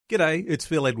G'day, it's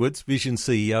Phil Edwards, Vision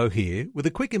CEO here, with a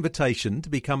quick invitation to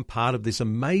become part of this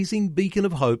amazing beacon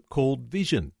of hope called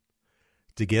Vision.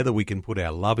 Together we can put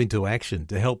our love into action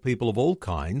to help people of all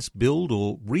kinds build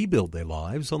or rebuild their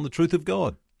lives on the truth of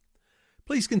God.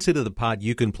 Please consider the part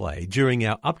you can play during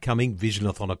our upcoming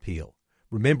Visionathon appeal,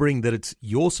 remembering that it's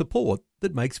your support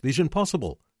that makes Vision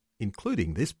possible,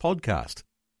 including this podcast.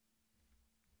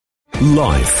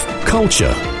 Life,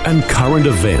 culture, and current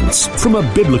events from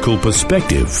a biblical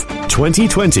perspective.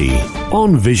 2020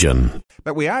 on Vision.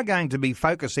 But we are going to be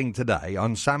focusing today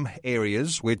on some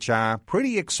areas which are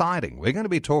pretty exciting. We're going to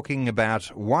be talking about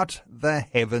what the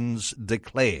heavens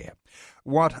declare,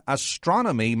 what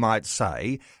astronomy might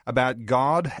say about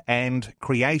God and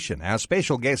creation. Our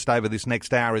special guest over this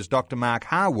next hour is Dr. Mark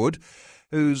Harwood,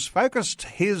 who's focused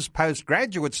his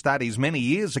postgraduate studies many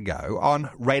years ago on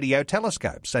radio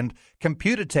telescopes and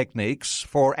computer techniques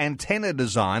for antenna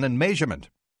design and measurement.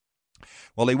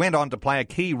 Well, he went on to play a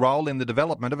key role in the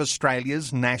development of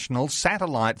Australia's national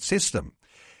satellite system.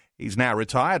 He's now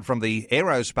retired from the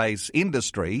aerospace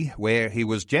industry, where he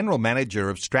was General Manager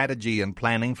of Strategy and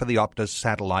Planning for the Optus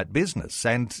satellite business,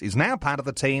 and is now part of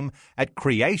the team at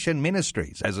Creation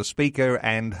Ministries as a speaker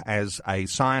and as a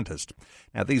scientist.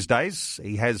 Now, these days,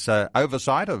 he has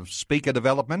oversight of speaker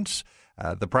development,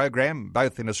 the program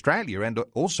both in Australia and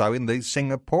also in the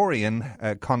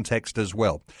Singaporean context as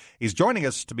well. He's joining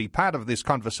us to be part of this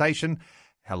conversation.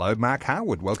 Hello, Mark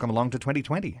Harwood. Welcome along to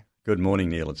 2020. Good morning,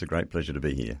 Neil. It's a great pleasure to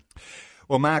be here.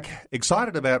 Well, Mark,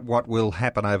 excited about what will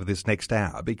happen over this next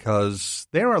hour, because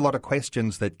there are a lot of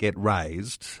questions that get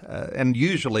raised, and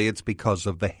usually it's because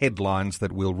of the headlines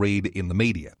that we'll read in the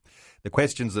media. The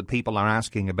questions that people are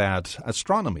asking about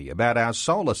astronomy, about our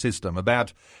solar system,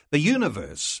 about the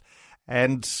universe,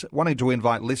 and wanting to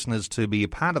invite listeners to be a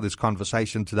part of this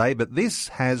conversation today. But this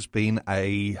has been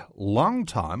a long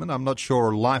time, and I'm not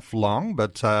sure lifelong,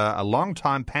 but a long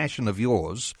time passion of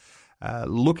yours,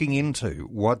 looking into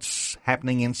what's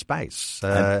happening in space.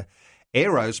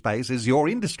 Aerospace is your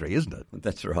industry, isn't it?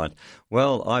 That's right.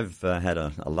 Well, I've had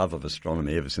a love of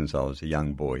astronomy ever since I was a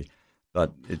young boy.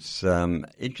 But it's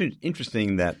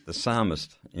interesting that the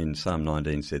psalmist in Psalm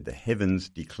 19 said, "The heavens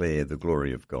declare the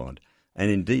glory of God." And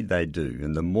indeed they do.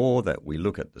 And the more that we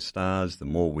look at the stars, the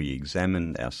more we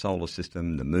examine our solar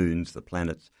system, the moons, the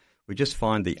planets, we just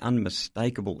find the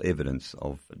unmistakable evidence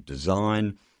of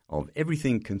design, of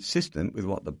everything consistent with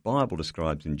what the Bible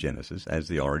describes in Genesis as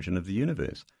the origin of the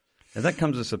universe. Now, that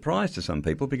comes as a surprise to some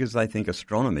people because they think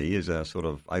astronomy is a sort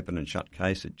of open and shut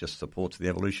case. It just supports the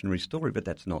evolutionary story, but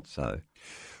that's not so.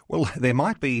 Well, there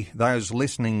might be those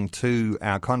listening to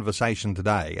our conversation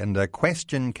today, and a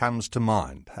question comes to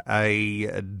mind,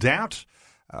 a doubt,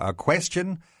 a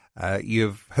question.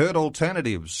 You've heard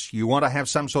alternatives. You want to have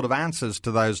some sort of answers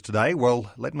to those today.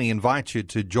 Well, let me invite you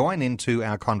to join into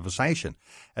our conversation,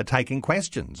 taking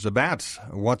questions about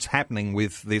what's happening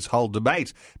with this whole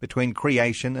debate between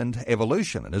creation and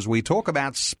evolution. And as we talk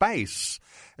about space,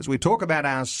 as we talk about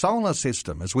our solar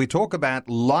system, as we talk about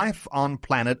life on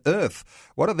planet Earth,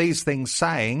 what are these things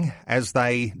saying as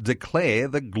they declare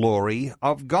the glory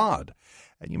of God?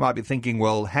 And you might be thinking,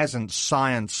 well, hasn't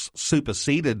science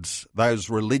superseded those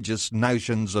religious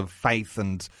notions of faith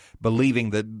and believing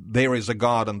that there is a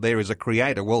God and there is a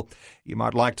creator? Well, you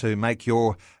might like to make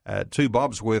your 2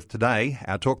 bobs worth today.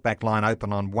 Our talkback line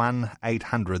open on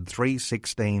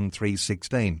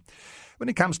 1-800-316-316. When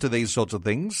it comes to these sorts of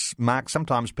things, Mark,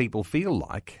 sometimes people feel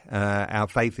like our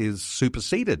faith is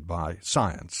superseded by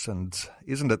science. And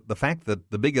isn't it the fact that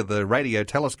the bigger the radio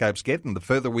telescopes get and the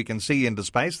further we can see into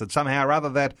space, that somehow or other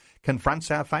that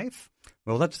confronts our faith?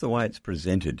 Well, that's the way it's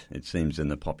presented, it seems, in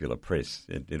the popular press.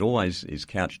 It always is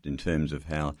couched in terms of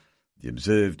how the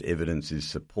observed evidence is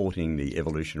supporting the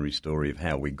evolutionary story of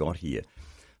how we got here.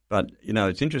 But, you know,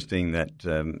 it's interesting that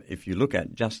if you look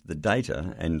at just the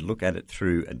data and look at it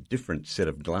through a different set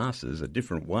of glasses, a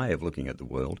different way of looking at the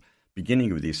world,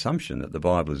 beginning with the assumption that the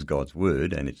Bible is God's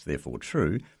word and it's therefore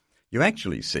true, you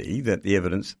actually see that the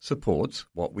evidence supports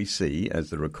what we see as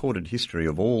the recorded history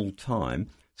of all time,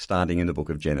 starting in the book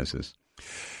of Genesis.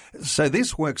 So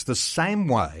this works the same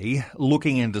way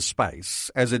looking into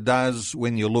space as it does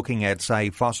when you're looking at, say,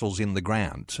 fossils in the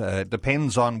ground. It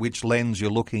depends on which lens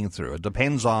you're looking through. It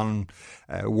depends on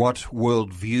what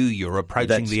worldview you're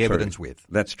approaching the evidence with.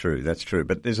 That's true.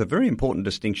 But there's a very important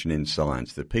distinction in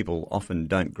science that people often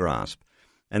don't grasp.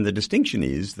 And the distinction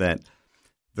is that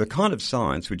the kind of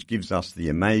science which gives us the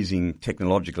amazing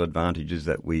technological advantages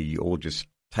that we all just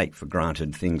take for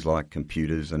granted, things like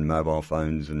computers and mobile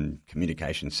phones and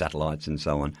communication satellites and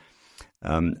so on,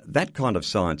 That kind of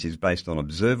science is based on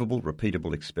observable,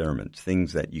 repeatable experiments,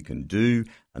 things that you can do.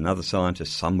 Another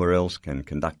scientist somewhere else can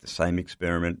conduct the same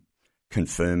experiment,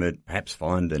 confirm it, perhaps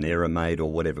find an error made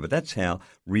or whatever. But that's how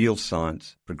real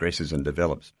science progresses and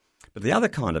develops. But the other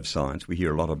kind of science we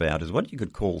hear a lot about is what you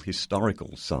could call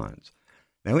historical science.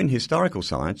 Now, in historical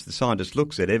science, the scientist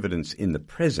looks at evidence in the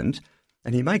present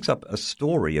and he makes up a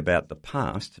story about the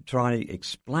past to try to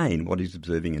explain what he's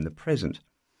observing in the present.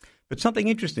 But something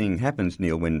interesting happens,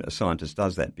 Neil, when a scientist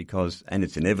does that because, and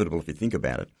it's inevitable if you think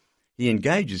about it, he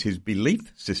engages his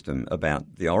belief system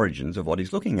about the origins of what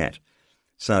he's looking at.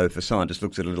 So if a scientist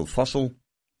looks at a little fossil,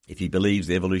 if he believes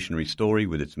the evolutionary story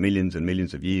with its millions and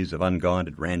millions of years of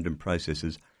unguided random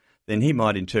processes, then he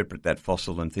might interpret that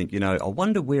fossil and think, I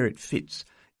wonder where it fits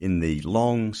in the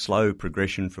long, slow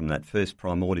progression from that first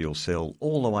primordial cell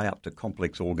all the way up to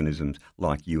complex organisms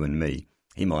like you and me.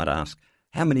 He might ask,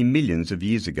 how many millions of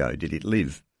years ago did it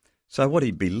live? So what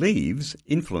he believes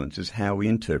influences how he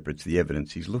interprets the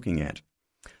evidence he's looking at.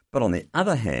 But on the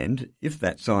other hand, if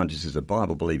that scientist is a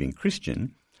Bible-believing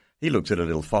Christian, he looks at a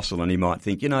little fossil and he might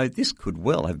think, this could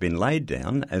well have been laid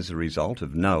down as a result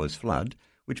of Noah's flood,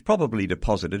 which probably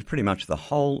deposited pretty much the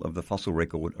whole of the fossil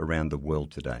record around the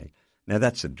world today. Now,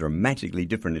 that's a dramatically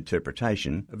different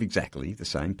interpretation of exactly the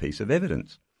same piece of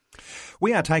evidence.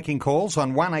 We are taking calls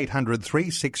on 1800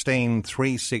 316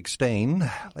 316.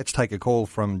 Let's take a call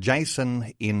from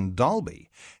Jason in Dalby.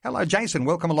 Hello, Jason.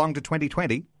 Welcome along to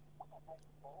 2020.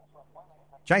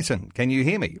 Jason, can you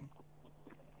hear me?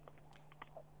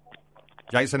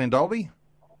 Jason in Dalby?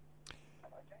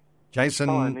 Jason.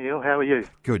 Hi, Neil. How are you?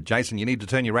 Good. Jason, you need to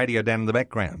turn your radio down in the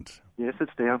background. Yes,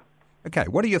 it's down. Okay.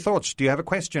 What are your thoughts? Do you have a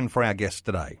question for our guest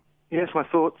today? Yes, my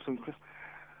thoughts.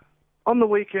 On the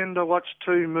weekend, I watched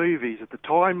two movies, The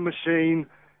Time Machine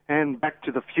and Back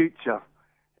to the Future,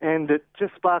 and it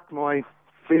just sparked my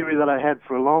theory that I had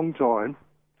for a long time.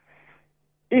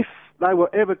 If they were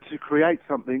ever to create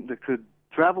something that could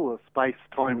travel a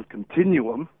space-time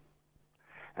continuum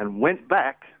and went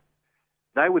back,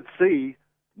 they would see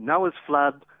Noah's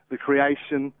flood, the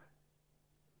creation,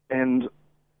 and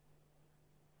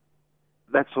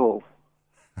that's all.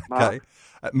 Mark? Okay.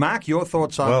 Mark, your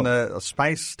thoughts on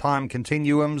space-time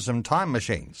continuums and time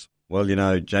machines? Well,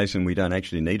 Jason, we don't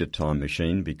actually need a time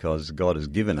machine because God has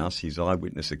given us his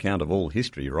eyewitness account of all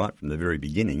history right from the very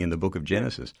beginning in the book of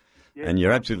Genesis. Yeah. And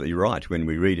you're absolutely right. When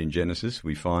we read in Genesis,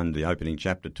 we find the opening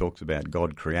chapter talks about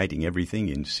God creating everything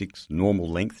in 6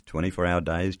 normal-length, 24-hour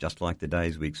days, just like the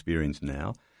days we experience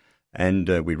now. And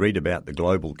we read about the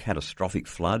global catastrophic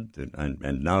flood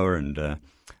and Noah and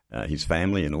his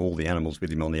family and all the animals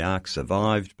with him on the ark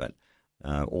survived, but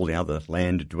all the other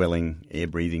land-dwelling,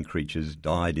 air-breathing creatures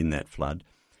died in that flood.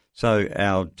 So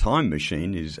our time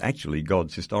machine is actually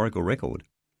God's historical record.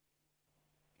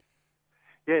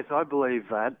 Yes, I believe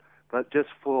that, but just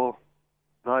for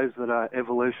those that are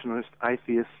evolutionist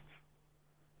atheists,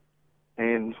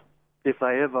 and if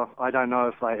they ever, I don't know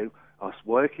if they are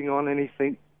working on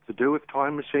anything to do with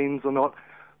time machines or not,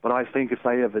 but I think if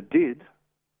they ever did,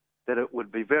 that it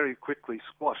would be very quickly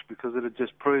squashed because it would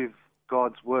just prove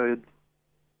God's word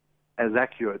as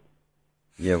accurate.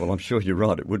 Yeah, well, I'm sure you're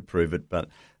right. It would prove it, but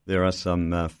there are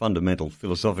some fundamental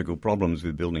philosophical problems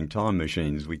with building time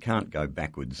machines. We can't go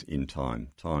backwards in time.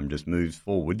 Time just moves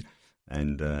forward,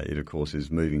 and it, of course,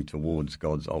 is moving towards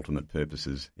God's ultimate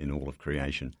purposes in all of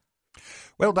creation.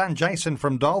 Well done, Jason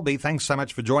from Dalby. Thanks so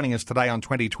much for joining us today on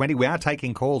 2020. We are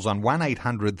taking calls on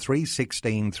 1800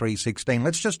 316 316.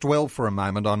 Let's just dwell for a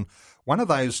moment on one of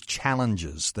those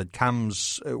challenges that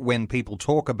comes when people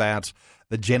talk about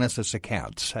the Genesis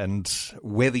account and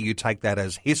whether you take that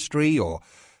as history or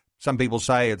some people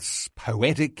say it's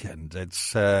poetic and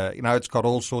it's, it's got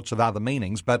all sorts of other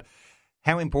meanings. But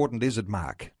how important is it,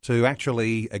 Mark, to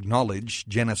actually acknowledge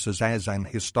Genesis as an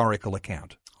historical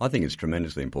account? I think it's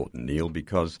tremendously important, Neil,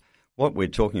 because what we're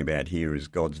talking about here is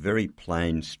God's very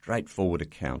plain, straightforward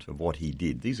account of what he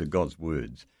did. These are God's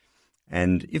words.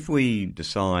 And if we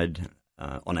decide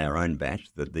on our own bat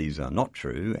that these are not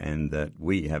true and that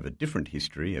we have a different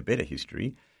history, a better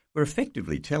history, we're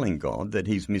effectively telling God that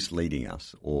he's misleading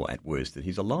us, or at worst that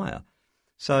he's a liar.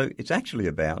 So it's actually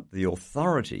about the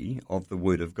authority of the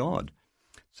Word of God.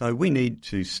 So we need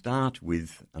to start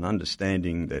with an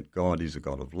understanding that God is a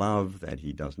God of love, that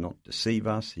he does not deceive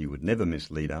us, he would never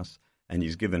mislead us, and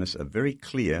he's given us a very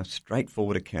clear,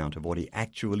 straightforward account of what he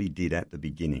actually did at the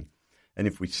beginning. And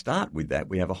if we start with that,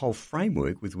 we have a whole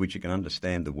framework with which we can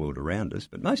understand the world around us,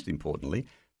 but most importantly,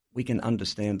 we can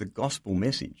understand the gospel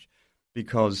message.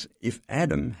 Because if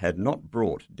Adam had not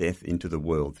brought death into the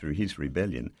world through his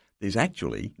rebellion, there's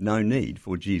actually no need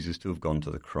for Jesus to have gone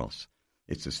to the cross.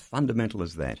 It's as fundamental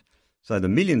as that. So the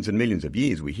millions and millions of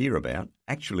years we hear about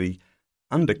actually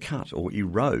undercut or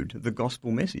erode the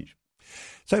gospel message.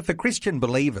 So for Christian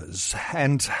believers,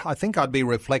 and I think I'd be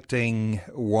reflecting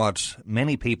what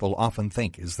many people often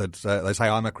think, is that they say,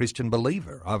 I'm a Christian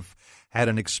believer. I've had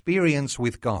an experience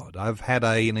with God. I've had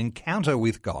an encounter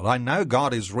with God. I know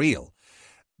God is real.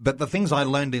 But the things I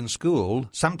learned in school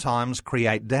sometimes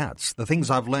create doubts. The things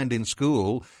I've learned in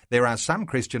school, there are some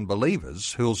Christian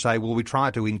believers who'll say, well, we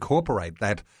try to incorporate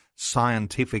that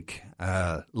scientific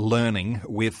learning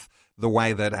with the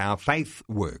way that our faith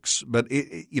works. But,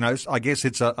 I guess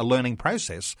it's a learning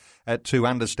process to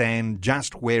understand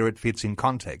just where it fits in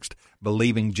context,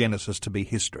 believing Genesis to be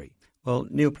history. Well,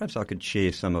 Neil, perhaps I could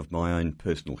share some of my own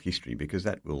personal history because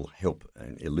that will help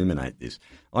illuminate this.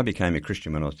 I became a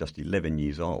Christian when I was just 11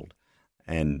 years old,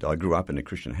 and I grew up in a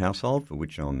Christian household, for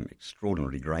which I'm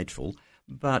extraordinarily grateful,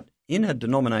 but in a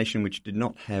denomination which did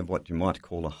not have what you might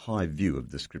call a high view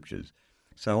of the Scriptures.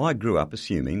 So I grew up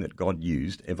assuming that God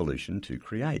used evolution to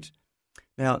create.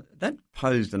 Now, that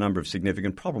posed a number of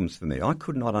significant problems for me. I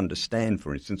could not understand,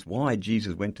 for instance, why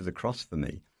Jesus went to the cross for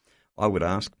me. I would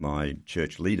ask my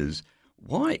church leaders,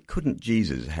 why couldn't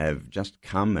Jesus have just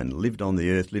come and lived on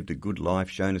the earth, lived a good life,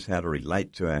 shown us how to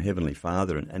relate to our Heavenly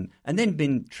Father, and then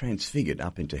been transfigured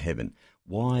up into heaven?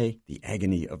 Why the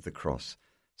agony of the cross?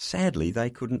 Sadly, they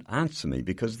couldn't answer me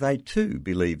because they too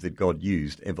believed that God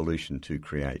used evolution to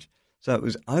create. So it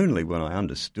was only when I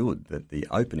understood that the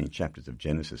opening chapters of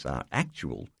Genesis are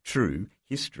actual, true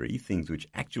history, things which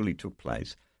actually took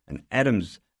place, and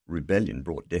Adam's rebellion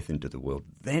brought death into the world,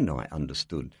 then I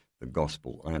understood the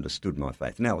gospel. I understood my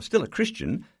faith. Now, I was still a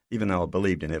Christian, even though I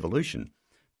believed in evolution.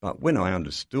 But when I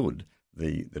understood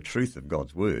the truth of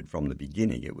God's word from the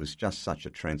beginning, it was just such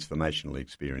a transformational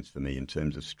experience for me in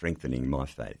terms of strengthening my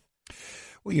faith.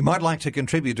 Well, you might like to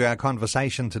contribute to our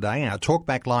conversation today. Our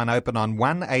talkback line open on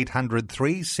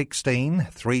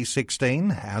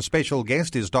 1-800-316-316. Our special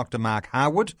guest is Dr. Mark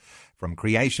Harwood from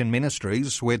Creation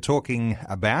Ministries. We're talking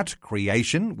about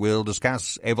creation. We'll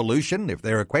discuss evolution if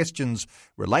there are questions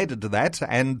related to that.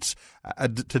 And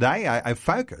today I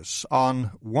focus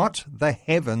on what the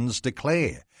heavens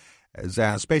declare, as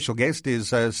our special guest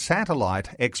is a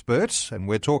satellite expert, and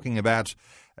we're talking about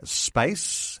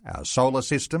space, our solar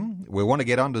system. We want to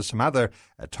get on to some other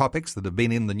topics that have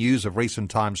been in the news of recent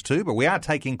times too, but we are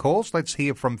taking calls. Let's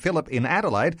hear from Philip in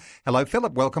Adelaide. Hello,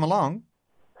 Philip. Welcome along.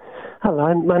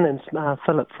 Hello, my name's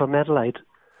Philip from Adelaide.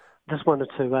 Just wanted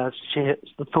to share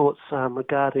the thoughts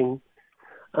regarding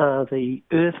the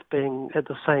Earth being at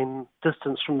the same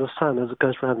distance from the Sun as it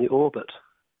goes around the orbit.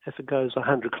 If it goes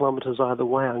 100 kilometres either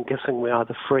way, I'm guessing we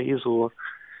either freeze or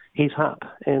heat up.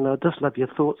 And I'd just love your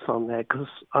thoughts on that, because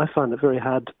I find it very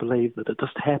hard to believe that it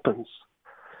just happens.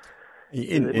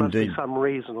 There must be some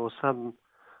reason or some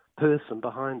person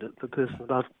behind it, the person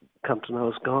that I've come to know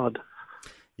as God.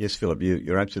 Yes, Philip,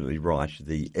 you're absolutely right.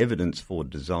 The evidence for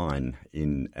design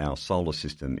in our solar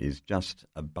system is just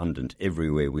abundant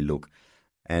everywhere we look.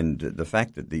 And the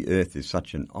fact that the Earth is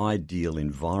such an ideal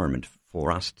environment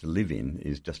for us to live in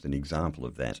is just an example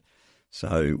of that.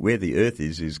 So where the Earth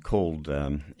is called,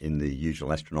 in the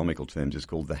usual astronomical terms, is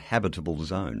called the habitable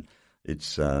zone.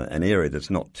 It's an area that's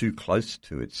not too close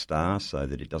to its star so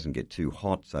that it doesn't get too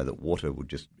hot, so that water would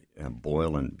just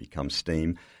boil and become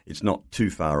steam. It's not too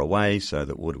far away so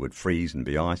that water would freeze and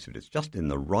be ice, but it's just in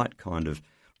the right kind of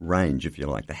range, if you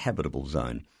like, the habitable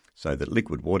zone, so that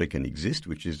liquid water can exist,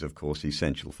 which is, of course,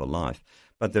 essential for life.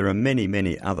 But there are many,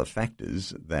 many other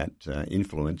factors that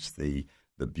influence the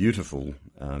beautiful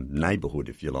neighbourhood,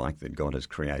 if you like, that God has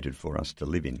created for us to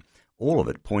live in, all of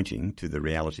it pointing to the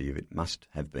reality of it must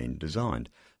have been designed.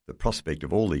 The prospect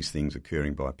of all these things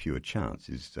occurring by pure chance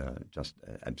is just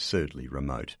absurdly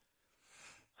remote.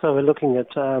 So we're looking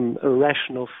at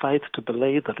irrational faith to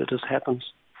believe that it just happens?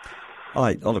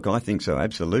 I think so,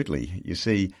 absolutely. You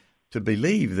see, to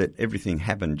believe that everything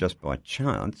happened just by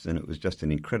chance and it was just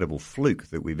an incredible fluke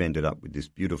that we've ended up with this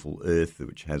beautiful Earth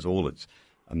which has all its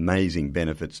amazing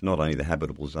benefits, not only the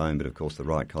habitable zone, but of course the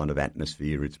right kind of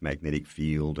atmosphere, its magnetic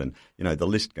field, and the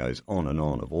list goes on and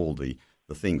on of all the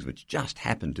things which just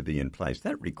happen to be in place.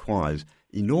 That requires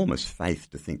enormous faith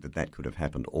to think that that could have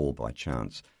happened all by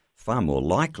chance. Far more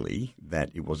likely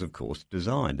that it was, of course,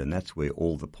 designed, and that's where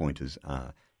all the pointers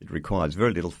are. It requires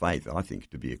very little faith, I think,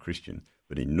 to be a Christian,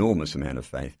 but enormous amount of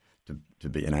faith to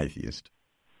be an atheist.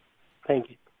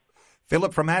 Thank you.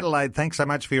 Philip from Adelaide, thanks so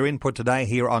much for your input today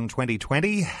here on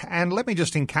 2020. And let me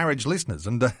just encourage listeners,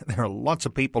 and there are lots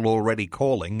of people already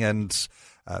calling, and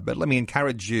But let me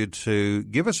encourage you to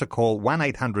give us a call,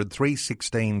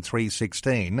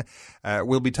 1-800-316-316.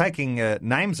 We'll be taking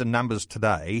names and numbers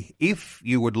today. If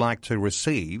you would like to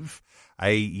receive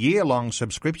a year-long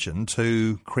subscription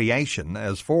to Creation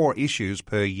as 4 issues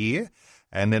per year,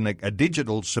 and then a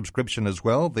digital subscription as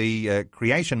well, the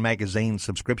Creation Magazine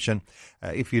subscription.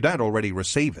 If you don't already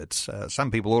receive it,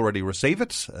 some people already receive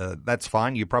it. That's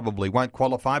fine. You probably won't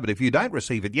qualify. But if you don't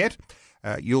receive it yet,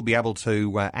 you'll be able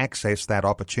to access that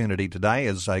opportunity today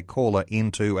as a caller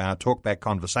into our Talkback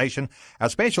conversation. Our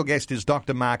special guest is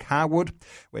Dr. Mark Harwood.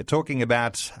 We're talking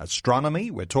about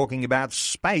astronomy. We're talking about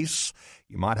space.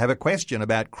 You might have a question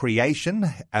about creation,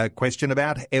 a question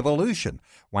about evolution.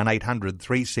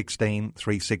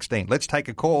 1-800-316-316. Let's take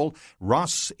a call.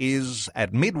 Ross is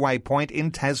at Midway Point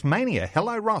in Tasmania.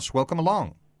 Hello, Ross. Welcome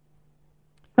along.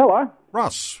 Hello.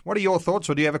 Ross, what are your thoughts,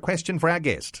 or do you have a question for our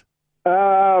guest?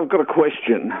 I've got a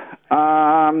question.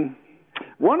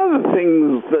 One of the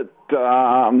things that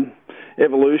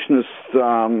evolutionists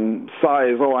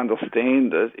say, as I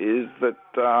understand it, is that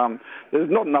there's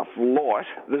not enough light,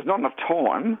 there's not enough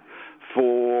time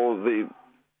for the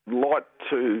light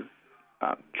to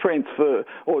transfer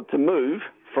or to move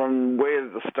from where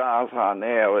the stars are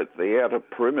now at the outer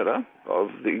perimeter of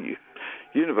the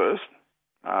universe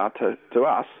to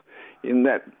us in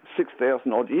that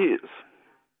 6,000 odd years.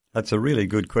 That's a really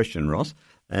good question, Ross,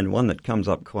 and one that comes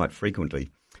up quite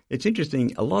frequently. It's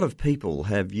interesting, a lot of people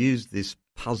have used this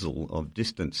puzzle of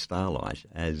distant starlight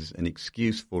as an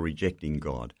excuse for rejecting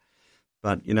God.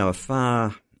 But, you know, a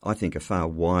far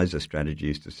wiser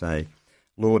strategy is to say,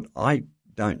 Lord, I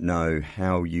don't know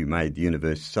how you made the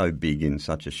universe so big in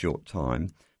such a short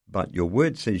time, but your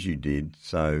word says you did,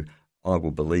 so I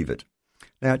will believe it.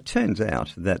 Now, it turns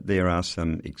out that there are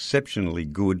some exceptionally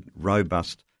good,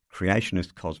 robust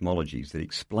creationist cosmologies that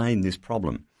explain this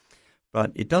problem.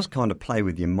 But it does kind of play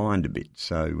with your mind a bit.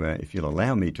 So if you'll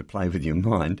allow me to play with your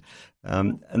mind,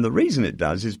 and the reason it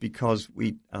does is because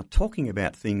we are talking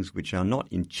about things which are not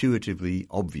intuitively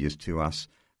obvious to us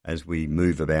as we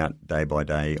move about day by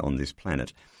day on this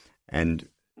planet. And,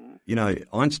 you know,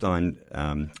 Einstein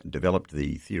developed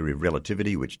the theory of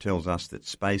relativity, which tells us that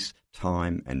space,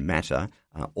 time and matter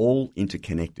are all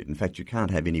interconnected. In fact, you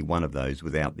can't have any one of those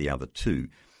without the other two.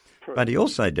 But he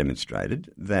also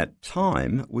demonstrated that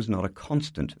time was not a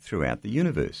constant throughout the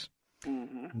universe.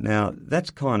 Mm-hmm. Now, that's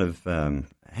kind of,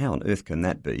 how on earth can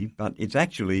that be? But it's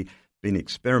actually been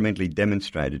experimentally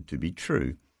demonstrated to be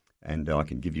true. And I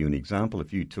can give you an example.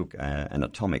 If you took an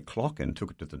atomic clock and took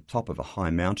it to the top of a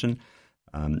high mountain,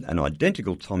 an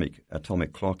identical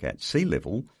atomic clock at sea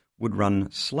level would run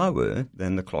slower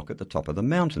than the clock at the top of the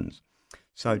mountains.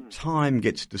 So time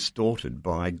gets distorted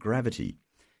by gravity.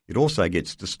 It also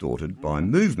gets distorted by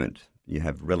movement. You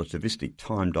have relativistic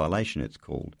time dilation, it's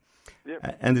called.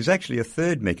 Yep. And there's actually a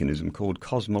third mechanism called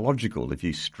cosmological. If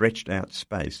you stretched out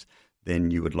space, then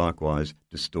you would likewise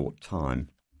distort time.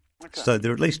 Okay. So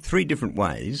there are at least 3 different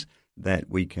ways that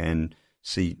we can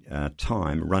see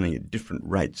time running at different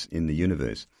rates in the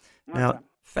universe. Okay. Now,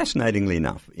 fascinatingly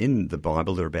enough, in the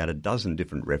Bible there are about a dozen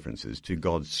different references to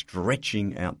God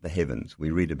stretching out the heavens. We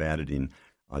read about it in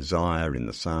Isaiah, in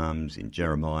the Psalms, in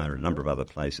Jeremiah, and a number of other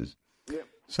places. Yep.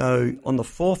 So on the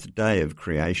 4th day of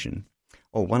creation,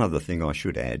 one other thing I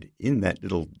should add, in that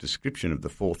little description of the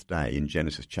 4th day in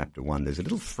Genesis chapter 1, there's a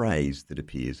little phrase that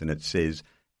appears, and it says,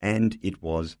 "And it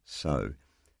was so."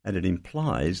 And it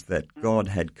implies that God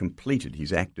had completed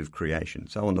his act of creation.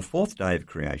 So on the 4th day of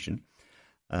creation,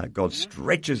 God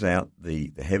stretches out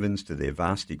the heavens to their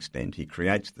vast extent. He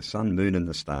creates the sun, moon, and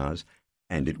the stars,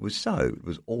 and it was so. It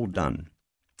was all done.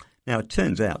 Now, it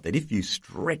turns out that if you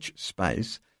stretch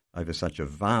space over such a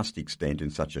vast extent in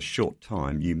such a short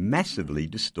time, you massively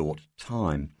distort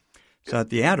time. So at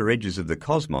the outer edges of the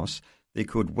cosmos, there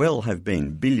could well have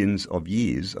been billions of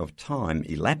years of time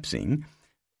elapsing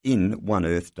in one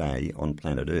Earth day on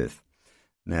planet Earth.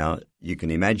 Now, you can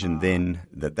imagine then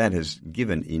that has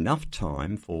given enough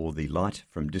time for the light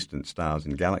from distant stars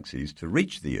and galaxies to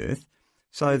reach the Earth,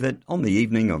 so that on the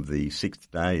evening of the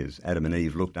 6th day, as Adam and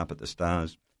Eve looked up at the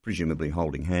stars, presumably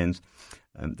holding hands,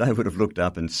 they would have looked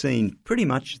up and seen pretty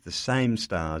much the same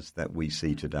stars that we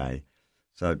see today.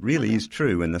 So it really is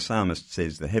true when the psalmist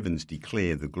says the heavens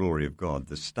declare the glory of God,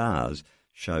 the stars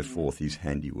show forth his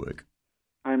handiwork.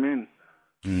 Amen.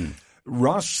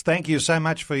 Ross, thank you so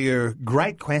much for your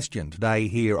great question today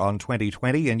here on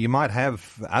 2020. And you might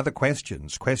have other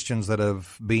questions that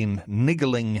have been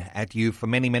niggling at you for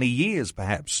many, many years,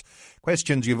 perhaps.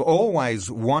 Questions you've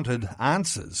always wanted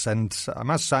answers. And I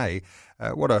must say,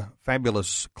 what a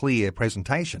fabulous, clear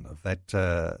presentation of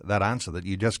that answer that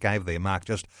you just gave there, Mark.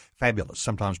 Just fabulous.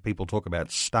 Sometimes people talk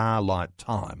about starlight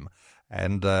time,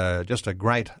 and just a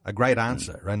great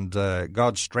answer. And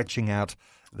God stretching out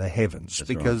the heavens. That's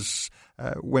because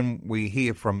when we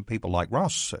hear from people like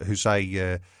Ross who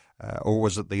say, or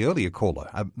was it the earlier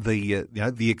caller,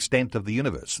 the extent of the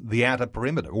universe, the outer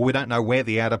perimeter, well, we don't know where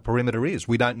the outer perimeter is.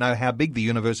 We don't know how big the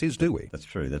universe is, do we? That's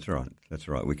true. That's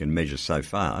right. We can measure so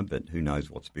far, but who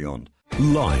knows what's beyond.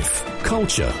 Life,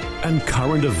 culture and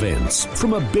current events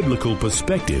from a biblical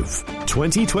perspective.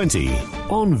 2020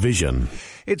 on Vision.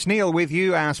 It's Neil with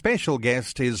you. Our special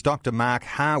guest is Dr. Mark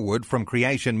Harwood from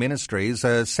Creation Ministries,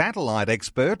 a satellite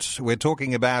expert. We're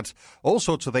talking about all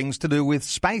sorts of things to do with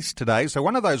space today. So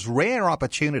one of those rare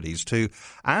opportunities to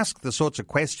ask the sorts of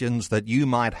questions that you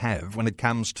might have when it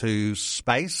comes to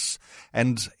space.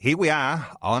 And here we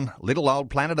are on little old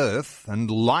planet Earth,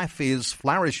 and life is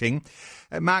flourishing.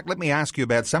 Mark, let me ask you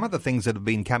about some of the things that have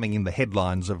been coming in the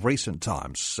headlines of recent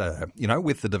times,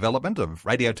 with the development of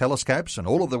radio telescopes and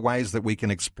all of the ways that we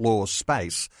can explore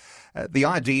space. The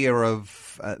idea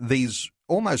of these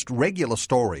almost regular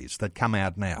stories that come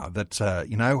out now that,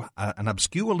 an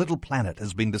obscure little planet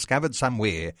has been discovered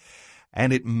somewhere,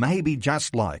 and it may be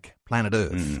just like planet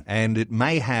Earth, and it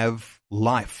may have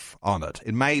life on it.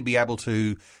 It may be able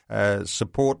to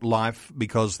support life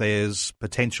because there's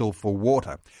potential for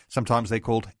water. Sometimes they're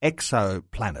called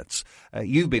exoplanets.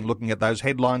 You've been looking at those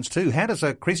headlines too. How does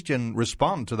a Christian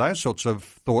respond to those sorts of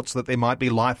thoughts that there might be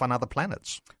life on other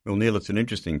planets? Well, Neil, it's an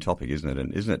interesting topic, isn't it?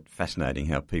 And isn't it fascinating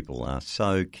how people are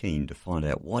so keen to find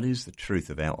out what is the truth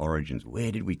of our origins?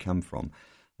 Where did we come from?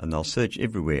 And they'll search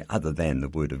everywhere other than the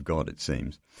Word of God, it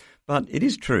seems. But it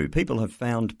is true, people have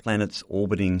found planets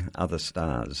orbiting other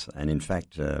stars. And in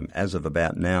fact, as of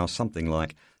about now, something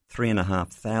like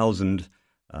 3,500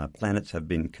 planets have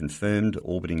been confirmed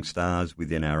orbiting stars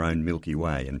within our own Milky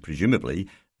Way. And presumably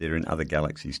they're in other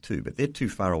galaxies too. But they're too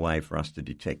far away for us to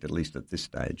detect, at least at this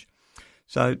stage.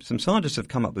 So some scientists have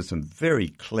come up with some very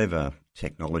clever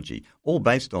technology, all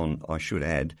based on, I should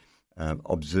add,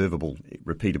 observable,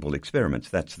 repeatable experiments.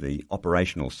 That's the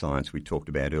operational science we talked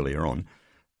about earlier on.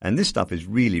 And this stuff is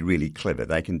really, really clever.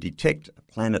 They can detect a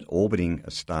planet orbiting a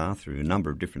star through a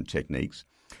number of different techniques.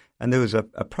 And there was a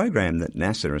program that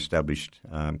NASA established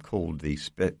called the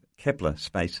Kepler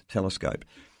Space Telescope.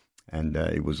 And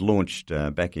it was launched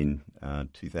back in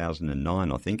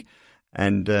 2009, I think.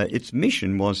 And its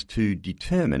mission was to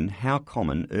determine how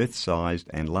common Earth-sized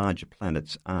and larger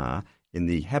planets are in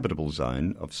the habitable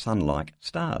zone of sun-like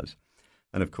stars.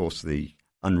 And of course, the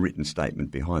unwritten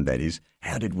statement behind that is,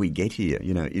 how did we get here?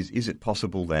 Is it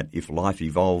possible that if life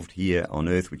evolved here on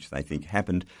Earth, which they think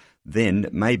happened, then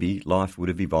maybe life would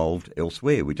have evolved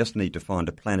elsewhere? We just need to find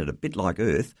a planet a bit like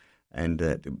Earth,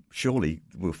 and surely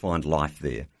we'll find life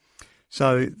there.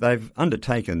 So they've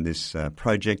undertaken this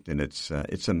project, and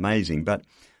it's amazing. But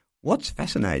what's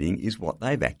fascinating is what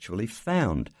they've actually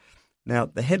found. Now,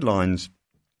 the headlines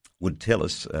would tell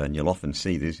us, and you'll often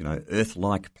see this,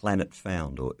 Earth-like planet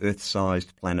found or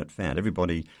Earth-sized planet found.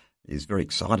 Everybody is very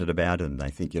excited about it, and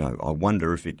they think, I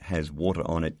wonder if it has water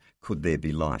on it. Could there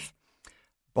be life?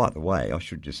 By the way, I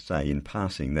should just say in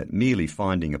passing that merely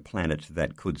finding a planet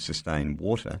that could sustain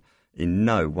water in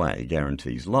no way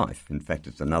guarantees life. In fact,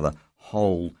 it's another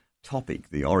whole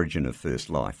topic, the origin of first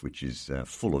life, which is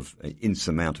full of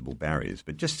insurmountable barriers.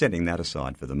 But just setting that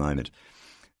aside for the moment,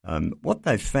 what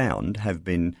they've found have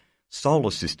been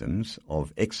solar systems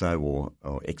of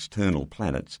or external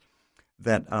planets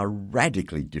that are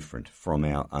radically different from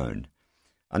our own.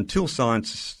 Until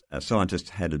scientists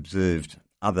had observed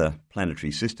other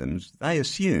planetary systems, they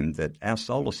assumed that our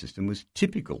solar system was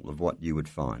typical of what you would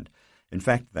find. In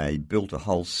fact, they built a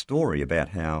whole story about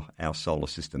how our solar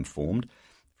system formed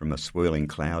from a swirling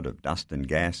cloud of dust and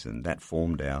gas, and that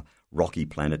formed our rocky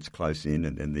planets close in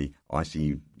and then the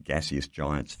icy gaseous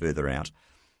giants further out.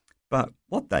 But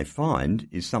what they find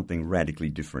is something radically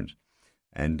different.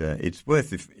 And it's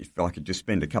worth, if I could just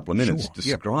spend a couple of minutes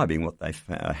describing what they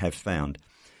have found.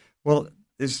 Well,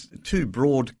 there's two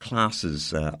broad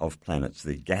classes of planets,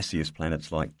 the gaseous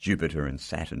planets like Jupiter and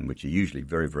Saturn, which are usually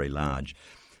very, very large.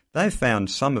 They've found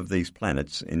some of these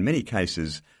planets, in many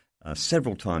cases,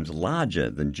 several times larger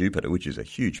than Jupiter, which is a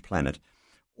huge planet,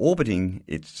 orbiting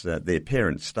their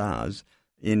parent stars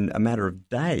in a matter of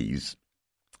days.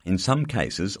 In some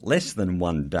cases, less than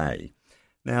 1 day.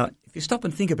 Now, if you stop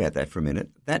and think about that for a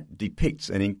minute, that depicts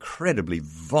an incredibly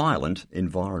violent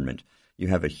environment. You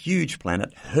have a huge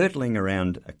planet hurtling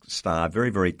around a star very,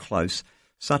 very close,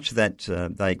 such that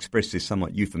they express this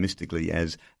somewhat euphemistically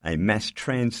as a mass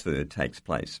transfer takes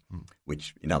place,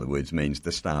 which in other words means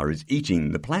the star is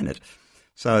eating the planet.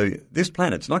 So this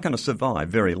planet's not going to survive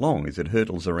very long as it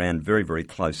hurtles around very, very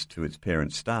close to its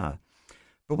parent star.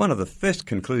 But one of the first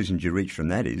conclusions you reach from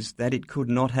that is that it could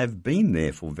not have been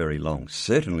there for very long,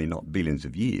 certainly not billions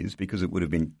of years, because it would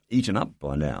have been eaten up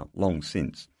by now, long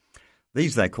since.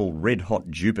 These they call red-hot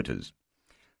Jupiters.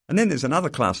 And then there's another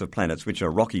class of planets which are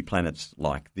rocky planets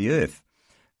like the Earth.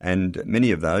 And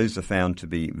many of those are found to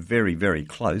be very, very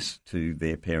close to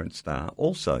their parent star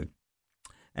also,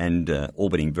 and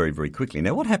orbiting very, very quickly.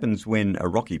 Now, what happens when a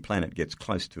rocky planet gets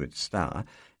close to its star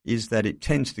is that it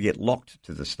tends to get locked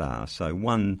to the star. So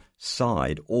one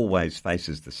side always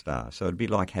faces the star. So it'd be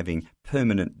like having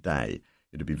permanent day.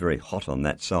 It'd be very hot on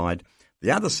that side. The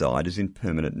other side is in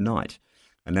permanent night.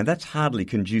 And now that's hardly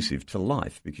conducive to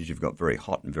life because you've got very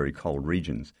hot and very cold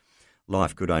regions.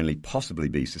 Life could only possibly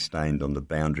be sustained on the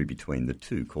boundary between the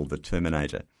two, called the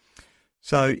terminator.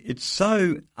 So it's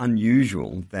so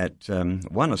unusual that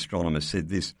one astronomer said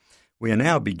this: we are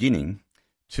now beginning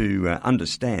to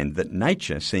understand that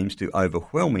nature seems to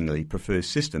overwhelmingly prefer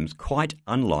systems quite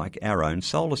unlike our own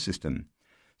solar system.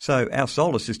 So our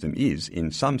solar system is,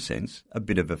 in some sense, a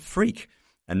bit of a freak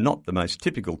and not the most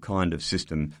typical kind of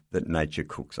system that nature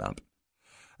cooks up.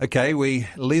 Okay, we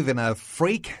live in a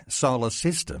freak solar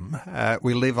system.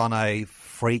 We live on a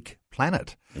freak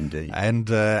planet. Indeed. And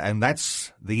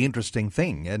that's the interesting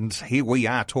thing. And here we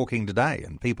are talking today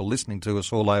and people listening to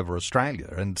us all over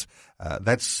Australia. And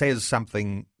that says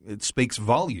something, it speaks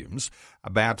volumes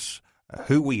about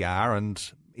who we are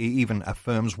and even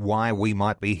affirms why we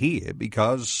might be here,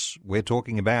 because we're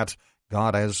talking about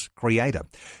God as creator.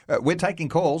 We're taking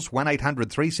calls,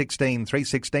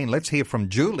 1-800-316-316. Let's hear from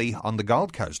Julie on the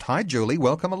Gold Coast. Hi, Julie.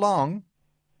 Welcome along.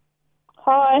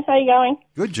 Hi, how you going?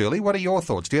 Good, Julie. What are your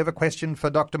thoughts? Do you have a question for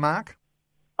Dr. Mark?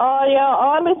 Oh, yeah,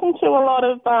 I listen to a lot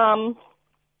of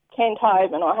Kent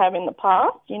Hovind. I have in the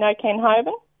past. You know Kent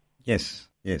Hovind? Yes.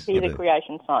 He's a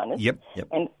creation scientist. Yep.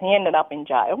 And he ended up in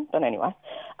jail, but anyway.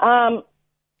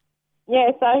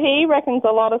 Yeah, so he reckons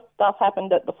a lot of stuff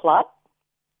happened at the flood.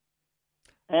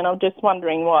 And I'm just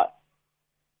wondering what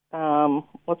the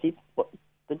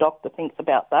doctor thinks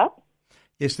about that.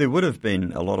 Yes, there would have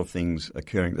been a lot of things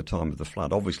occurring at the time of the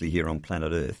flood, obviously here on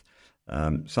planet Earth.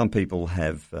 Some people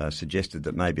have suggested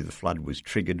that maybe the flood was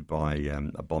triggered by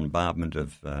a bombardment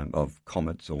of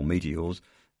comets or meteors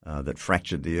that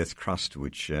fractured the Earth's crust,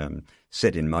 which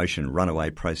set in motion runaway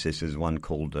processes, one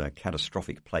called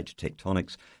catastrophic plate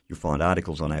tectonics. You'll find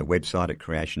articles on our website at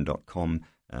creation.com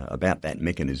about that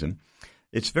mechanism.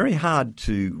 It's very hard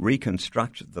to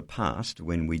reconstruct the past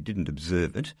when we didn't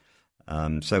observe it,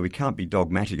 so we can't be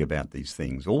dogmatic about these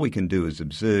things. All we can do is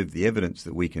observe the evidence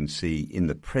that we can see in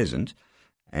the present,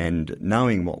 and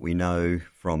knowing what we know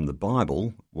from the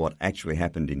Bible, what actually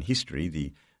happened in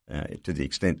history, to the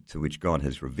extent to which God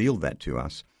has revealed that to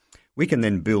us, we can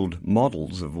then build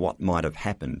models of what might have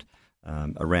happened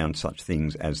around such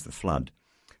things as the flood.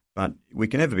 But we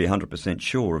can never be 100%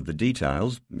 sure of the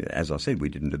details. As I said, we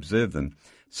didn't observe them.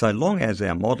 So long as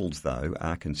our models, though,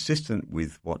 are consistent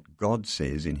with what God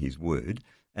says in his word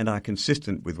and are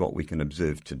consistent with what we can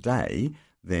observe today,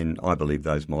 then I believe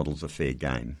those models are fair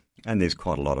game. And there's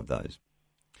quite a lot of those.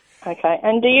 Okay.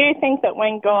 And do you think that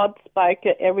when God spoke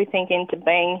everything into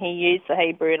being, he used the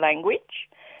Hebrew language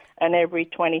and every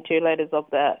 22 letters of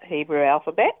the Hebrew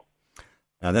alphabet?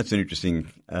 Now, that's an interesting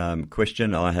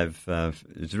question.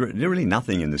 There's really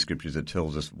nothing in the scriptures that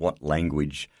tells us what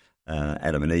language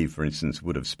Adam and Eve, for instance,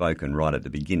 would have spoken right at the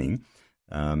beginning.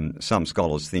 Some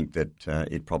scholars think that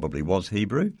it probably was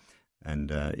Hebrew,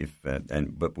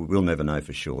 but we'll never know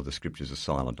for sure. The scriptures are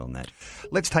silent on that.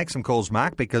 Let's take some calls,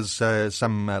 Mark, because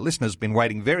some listeners have been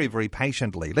waiting very, very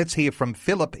patiently. Let's hear from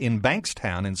Philip in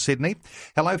Bankstown in Sydney.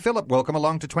 Hello, Philip. Welcome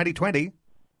along to 2020.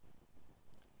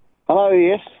 Hello,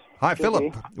 yes. Hi,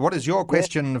 Philip. What is your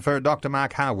question for Dr.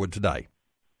 Mark Harwood today?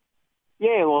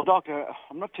 Yeah, well, Doctor,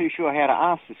 I'm not too sure how to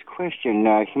ask this question.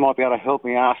 You might be able to help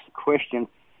me ask the question.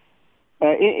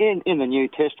 In the New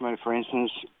Testament, for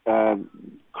instance,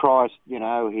 Christ, he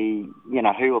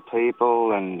healed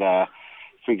people, and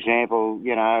for example,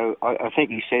 I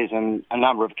think he says on a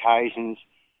number of occasions,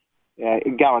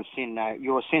 "Go and sin no.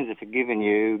 Your sins are forgiven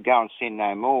you. Go and sin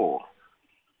no more."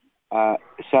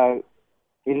 So,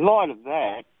 in light of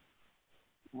that,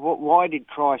 why did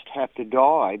Christ have to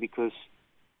die? Because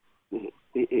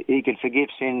he could forgive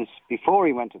sins before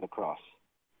he went to the cross.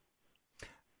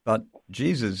 But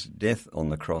Jesus' death on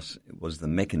the cross was the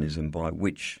mechanism by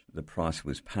which the price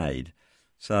was paid.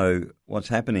 So what's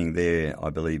happening there, I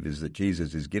believe, is that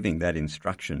Jesus is giving that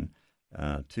instruction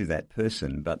to that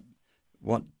person. But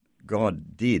what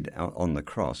God did on the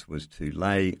cross was to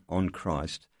lay on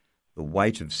Christ the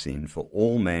weight of sin for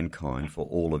all mankind for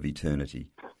all of eternity.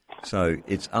 So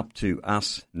it's up to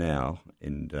us now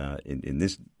in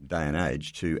this day and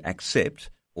age to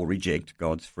accept or reject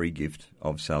God's free gift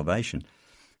of salvation.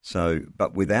 So,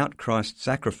 but without Christ's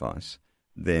sacrifice,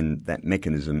 then that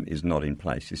mechanism is not in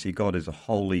place. You see, God is a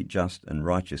holy, just and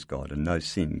righteous God, and no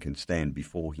sin can stand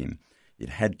before him. It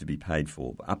had to be paid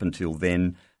for. But up until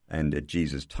then, and at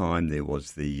Jesus' time, there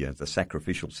was the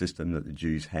sacrificial system that the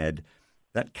Jews had.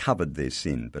 That covered their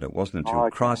sin, but it wasn't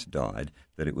until Christ died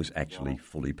that it was actually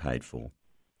fully paid for.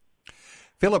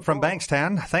 Philip from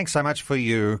Bankstown, thanks so much for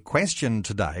your question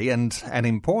today, and an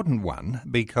important one,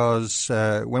 because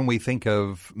when we think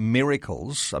of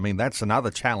miracles, I mean, that's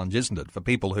another challenge, isn't it, for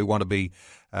people who want to be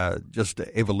just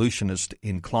evolutionist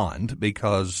inclined,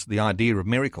 because the idea of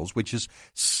miracles, which is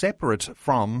separate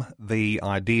from the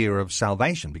idea of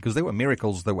salvation, because there were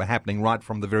miracles that were happening right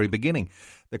from the very beginning.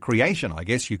 The creation, I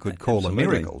guess you could call a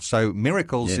miracle. So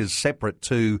miracles is separate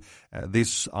to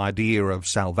this idea of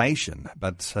salvation,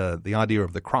 but the idea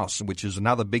of the cross, which is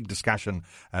another big discussion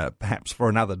perhaps for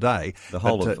another day. The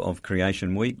whole of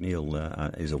Creation Week, Neil,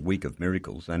 is a week of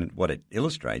miracles, and what it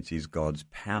illustrates is God's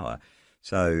power.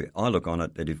 So I look on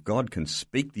it that if God can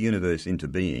speak the universe into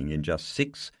being in just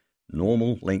 6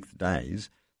 normal length days,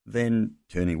 then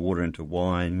turning water into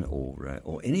wine or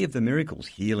any of the miracles,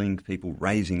 healing people,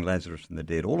 raising Lazarus from the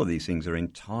dead, all of these things are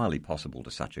entirely possible to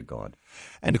such a God.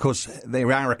 And, of course,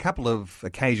 there are a couple of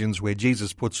occasions where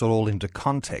Jesus puts it all into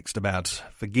context about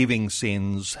forgiving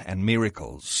sins and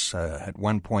miracles. At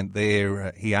one point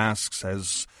there, he asks,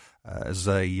 as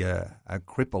a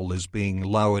cripple is being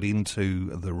lowered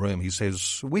into the room, he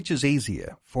says, which is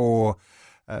easier, for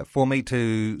me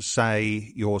to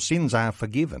say your sins are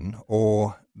forgiven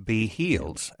or be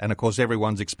healed? And of course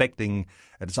everyone's expecting,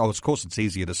 of course it's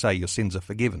easier to say your sins are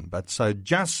forgiven, but so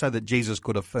just so that Jesus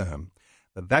could affirm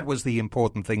that was the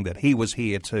important thing that he was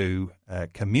here to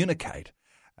communicate,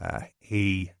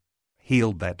 he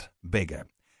healed that beggar.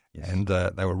 Yes. And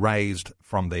they were raised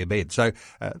from their bed. So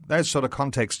those sort of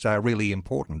contexts are really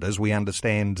important as we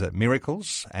understand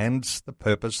miracles and the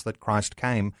purpose that Christ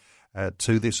came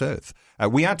to this earth.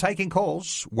 We are taking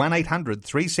calls,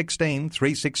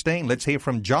 1-800-316-316. Let's hear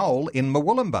from Joel in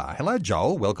Murwillumbah. Hello,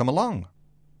 Joel. Welcome along.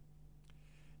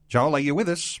 Joel, are you with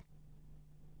us?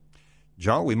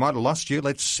 Joel, we might have lost you.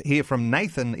 Let's hear from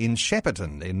Nathan in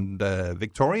Shepparton in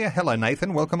Victoria. Hello,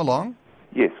 Nathan. Welcome along.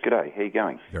 Yes, g'day. How you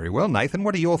going? Very well, Nathan.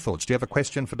 What are your thoughts? Do you have a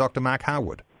question for Dr. Mark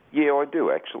Harwood? Yeah, I do,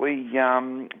 actually.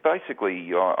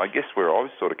 Basically, I guess where I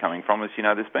was sort of coming from is,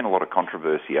 there's been a lot of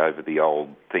controversy over the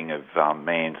old thing of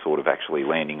man sort of actually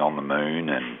landing on the moon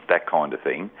and that kind of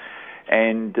thing.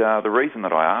 And the reason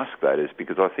that I ask that is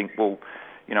because I think, well,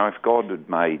 if God had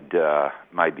made the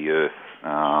Earth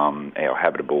our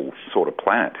habitable sort of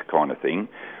planet kind of thing,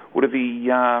 would he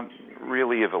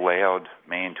really have allowed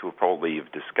man to probably have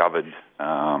discovered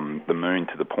the moon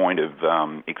to the point of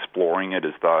exploring it,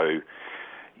 as though,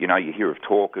 you hear of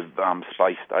talk of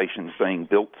space stations being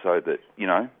built so that,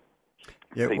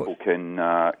 people can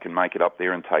make it up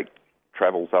there and take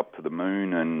travels up to the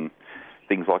moon and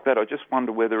things like that. I just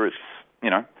wonder whether it's,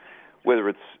 whether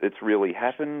it's really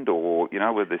happened, or,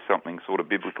 whether there's something sort of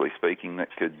biblically speaking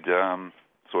that could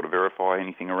sort of verify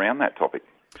anything around that topic.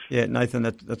 Yeah, Nathan,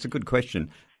 that's a good question.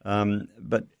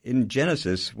 But in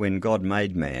Genesis, when God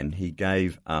made man, he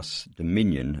gave us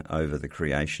dominion over the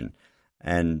creation.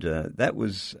 And that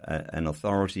was an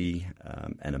authority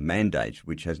and a mandate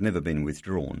which has never been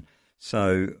withdrawn.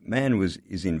 So man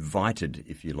is invited,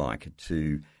 if you like,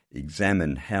 to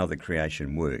examine how the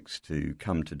creation works, to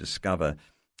come to discover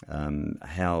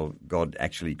how God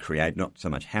actually created, not so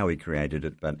much how he created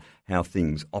it, but how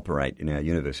things operate in our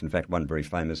universe. In fact, one very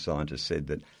famous scientist said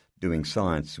that doing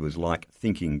science was like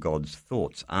thinking God's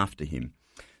thoughts after him.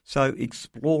 So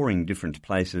exploring different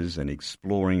places and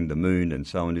exploring the moon and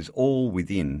so on is all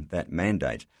within that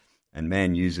mandate. And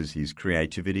man uses his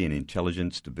creativity and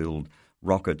intelligence to build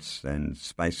rockets and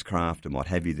spacecraft and what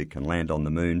have you that can land on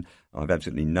the moon. I've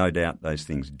absolutely no doubt those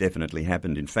things definitely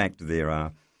happened. In fact, there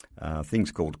are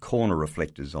things called corner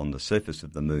reflectors on the surface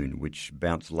of the moon which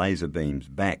bounce laser beams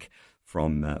back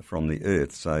from the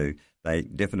Earth. So they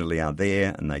definitely are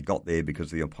there, and they got there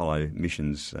because the Apollo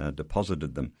missions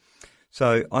deposited them.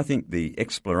 So I think the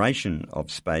exploration of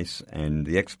space and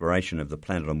the exploration of the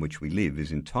planet on which we live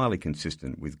is entirely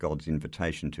consistent with God's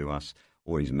invitation to us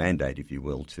or his mandate, if you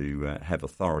will, to have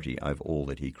authority over all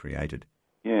that he created.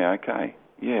 Yeah, okay.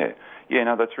 Yeah,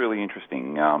 no, that's really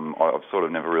interesting. I've sort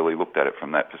of never really looked at it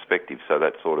from that perspective, so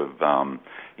that sort of,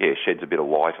 sheds a bit of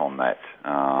light on that.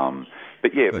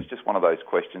 But yeah, it was just one of those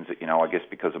questions that, I guess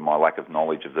because of my lack of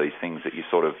knowledge of these things that you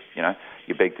sort of,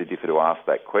 you beg to differ to ask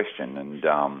that question.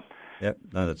 And Yep,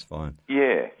 no, that's fine.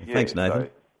 Yeah. Thanks, Nathan. So,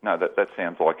 no, that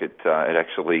sounds like it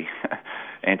actually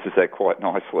answers that quite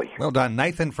nicely. Well done,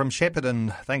 Nathan from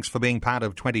Shepparton. Thanks for being part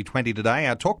of 2020 today.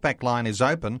 Our talkback line is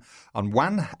open on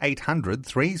 1-800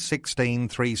 316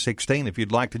 316 if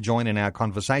you'd like to join in our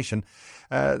conversation.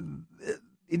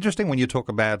 Interesting when you talk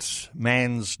about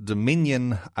man's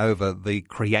dominion over the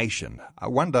creation. I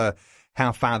wonder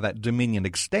how far that dominion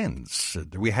extends.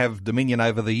 Do we have dominion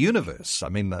over the universe? I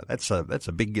mean, that's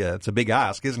a big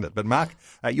ask, isn't it? But Mark,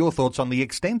 your thoughts on the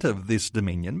extent of this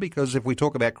dominion? Because if we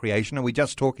talk about creation, are we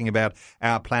just talking about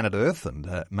our planet Earth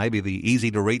and maybe the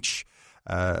easy to reach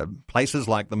places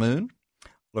like the moon?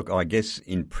 Look, I guess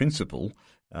in principle,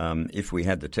 if we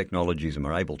had the technologies and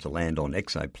were able to land on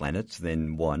exoplanets,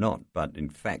 then why not? But in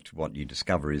fact, what you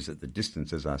discover is that the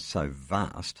distances are so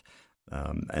vast.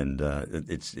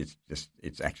 It's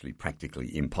actually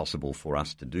practically impossible for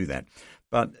us to do that.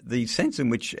 But the sense in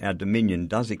which our dominion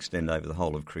does extend over the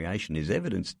whole of creation is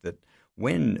evidence that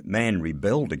when man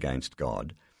rebelled against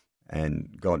God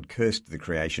and God cursed the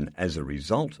creation as a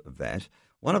result of that,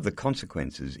 one of the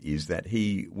consequences is that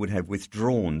he would have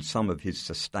withdrawn some of his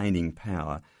sustaining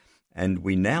power. And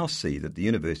we now see that the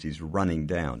universe is running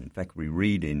down. In fact, we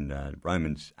read in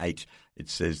Romans 8, it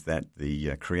says that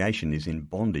the creation is in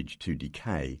bondage to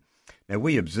decay. Now,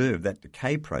 we observe that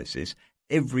decay process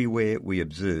everywhere we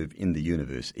observe in the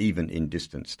universe, even in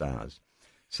distant stars.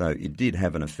 So it did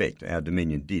have an effect. Our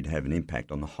dominion did have an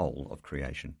impact on the whole of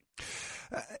creation.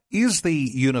 Is the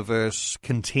universe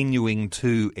continuing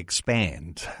to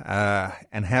expand?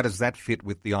 And how does that fit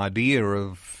with the idea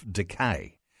of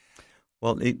decay?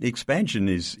 Well, expansion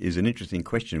is an interesting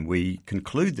question. We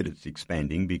conclude that it's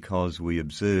expanding because we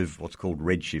observe what's called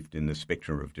redshift in the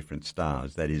spectrum of different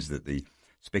stars. That is, that the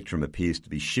spectrum appears to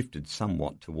be shifted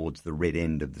somewhat towards the red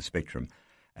end of the spectrum.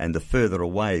 And the further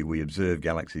away we observe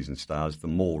galaxies and stars, the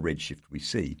more redshift we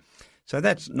see. So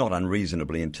that's not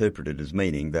unreasonably interpreted as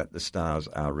meaning that the stars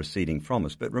are receding from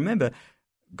us. But remember,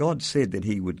 God said that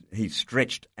he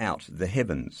stretched out the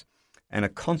heavens. And a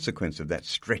consequence of that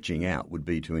stretching out would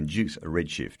be to induce a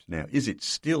redshift. Now, is it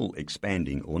still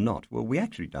expanding or not? Well, we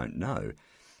actually don't know.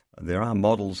 There are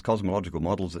models, cosmological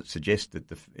models, that suggest that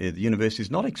the universe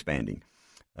is not expanding.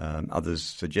 Others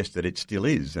suggest that it still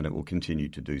is, and it will continue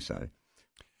to do so.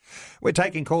 We're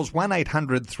taking calls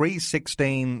 1-800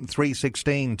 316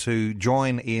 316 to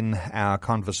join in our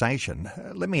conversation.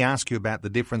 Let me ask you about the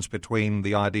difference between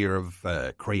the idea of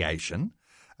creation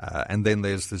and then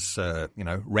there's this,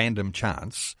 random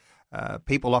chance.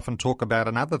 People often talk about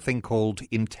another thing called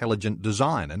intelligent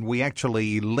design, and we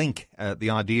actually link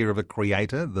the idea of a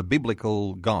creator, the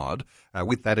biblical God,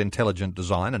 with that intelligent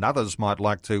design, and others might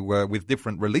like to, with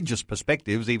different religious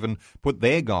perspectives, even put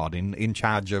their God in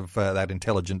charge of that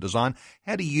intelligent design.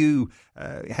 How do you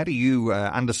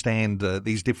understand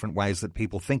these different ways that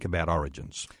people think about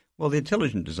origins? Well, the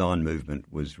intelligent design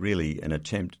movement was really an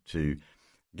attempt to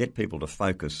get people to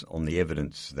focus on the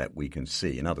evidence that we can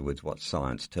see, in other words, what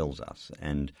science tells us.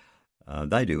 And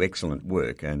they do excellent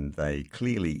work, and they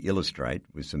clearly illustrate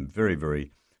with some very,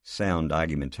 very sound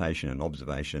argumentation and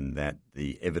observation that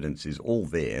the evidence is all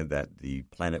there, that the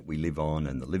planet we live on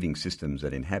and the living systems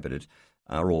that inhabit it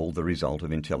are all the result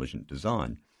of intelligent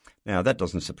design. Now, that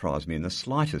doesn't surprise me in the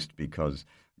slightest, because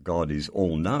God is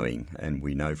all-knowing, and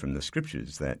we know from the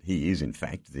Scriptures that he is, in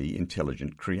fact, the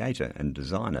intelligent creator and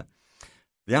designer.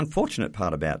 The unfortunate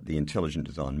part about the intelligent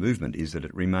design movement is that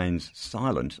it remains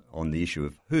silent on the issue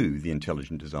of who the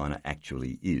intelligent designer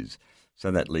actually is.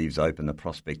 So that leaves open the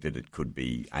prospect that it could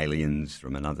be aliens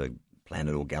from another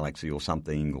planet or galaxy or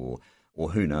something, or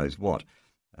who knows what.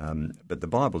 But the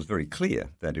Bible is very clear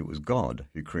that it was God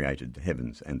who created the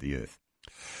heavens and the earth.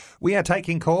 We are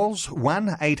taking calls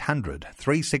 1-800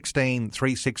 316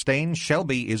 316.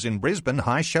 Shelby is in Brisbane.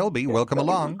 Hi, Shelby. Welcome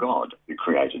along. God who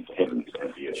created the heavens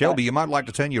and the earth. Shelby, you might like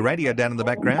to turn your radio down in the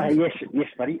background. Yes,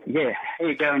 buddy. Yeah, how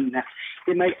you going?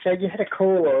 Yeah, mate, so you had a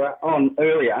caller on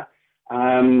earlier,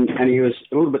 and he was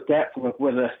a little bit doubtful of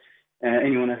whether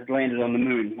anyone had landed on the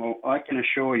moon. Well, I can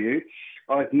assure you,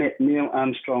 I've met Neil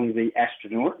Armstrong, the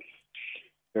astronaut,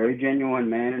 very genuine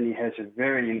man, and he has a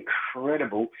very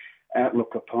incredible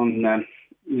outlook upon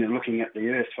looking at the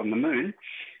Earth from the moon.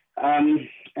 And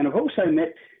I've also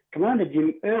met Commander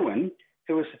Jim Irwin,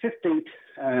 who was the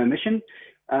 15th mission,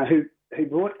 who who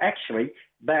brought actually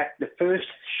back the first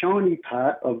shiny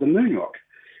part of the moon rock.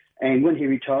 And when he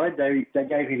retired, they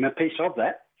gave him a piece of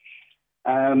that.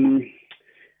 And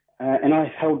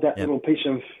I held that little piece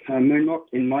of moon rock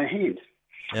in my hand.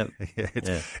 Yep.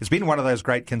 It's been one of those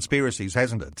great conspiracies,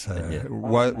 hasn't it?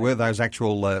 Were those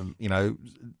actual,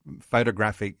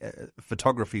 photography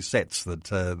sets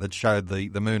that showed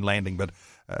the moon landing? But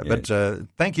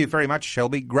thank you very much,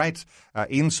 Shelby. Great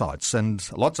insights, and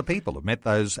lots of people have met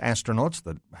those astronauts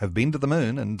that have been to the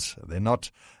moon, and they're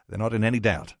not in any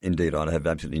doubt. Indeed, I have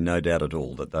absolutely no doubt at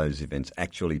all that those events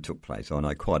actually took place. I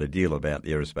know quite a deal about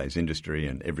the aerospace industry,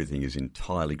 and everything is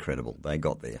entirely credible. They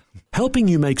got there. Helping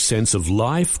you make sense of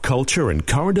life, culture and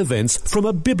current events from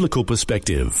a biblical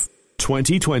perspective.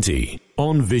 2020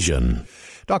 on Vision.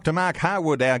 Dr. Mark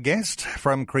Harwood, our guest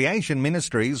from Creation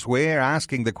Ministries. We're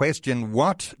asking the question,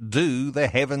 what do the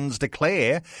heavens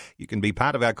declare? You can be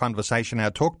part of our conversation.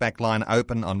 Our talkback line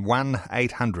open on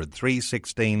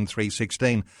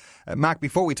 1-800-316-316. Mark,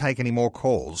 before we take any more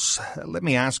calls, let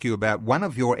me ask you about one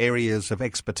of your areas of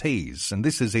expertise, and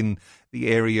this is in the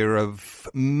area of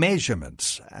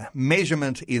measurement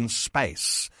in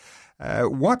space.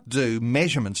 What do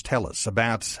measurements tell us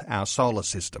about our solar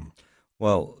system?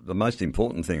 Well, the most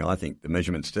important thing I think the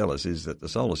measurements tell us is that the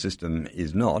solar system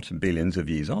is not billions of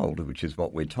years old, which is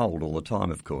what we're told all the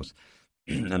time, of course.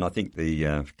 And I think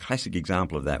the classic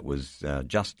example of that was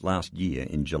just last year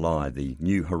in July, the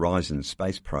New Horizons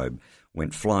space probe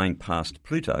went flying past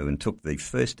Pluto and took the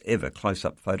first ever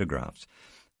close-up photographs.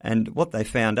 And what they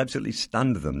found absolutely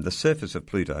stunned them. The surface of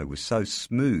Pluto was so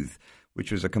smooth,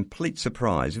 which was a complete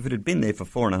surprise. If it had been there for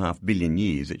 4.5 billion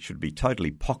years, it should be totally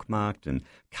pockmarked and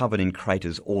covered in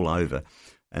craters all over.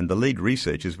 And the lead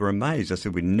researchers were amazed. I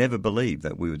said, we'd never believed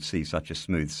that we would see such a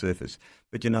smooth surface.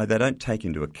 But, they don't take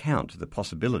into account the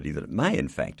possibility that it may, in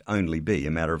fact, only be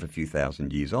a matter of a few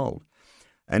thousand years old.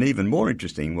 And even more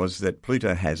interesting was that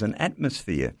Pluto has an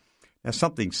atmosphere. Now,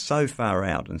 something so far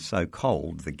out and so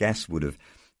cold, the gas would have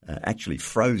actually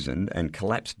frozen and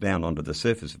collapsed down onto the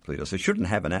surface of Pluto, so it shouldn't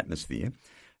have an atmosphere.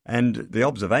 And the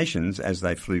observations as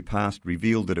they flew past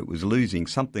revealed that it was losing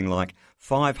something like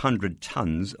 500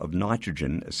 tons of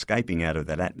nitrogen escaping out of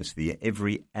that atmosphere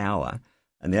every hour,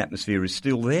 and the atmosphere is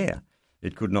still there.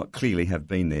 It could not clearly have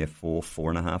been there for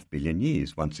 4.5 billion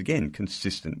years, once again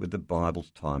consistent with the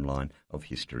Bible's timeline of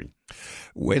history.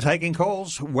 We're taking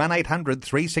calls,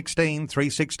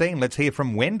 1-800-316-316. Let's hear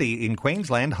from Wendy in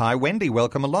Queensland. Hi, Wendy,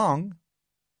 welcome along.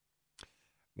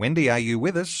 Wendy, are you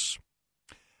with us?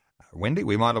 Wendy,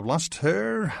 we might have lost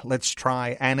her. Let's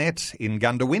try Annette in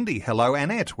Gundawindi. Hello,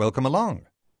 Annette, welcome along.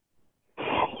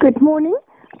 Good morning.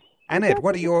 Annette,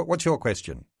 what's your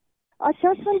question? I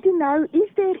just want to know, is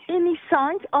there any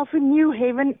signs of a new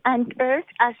heaven and earth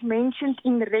as mentioned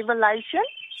in the Revelation?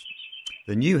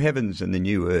 The new heavens and the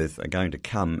new earth are going to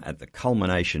come at the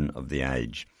culmination of the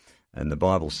age. And the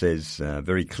Bible says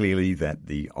very clearly that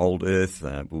the old earth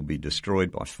will be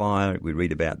destroyed by fire. We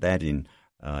read about that in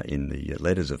the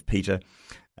letters of Peter.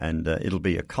 And it'll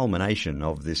be a culmination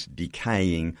of this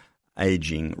decaying,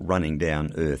 aging, running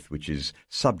down earth, which is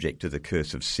subject to the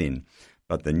curse of sin.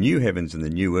 But the new heavens and the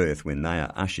new earth, when they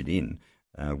are ushered in,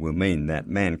 will mean that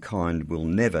mankind will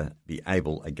never be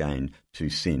able again to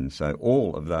sin. So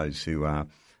all of those who are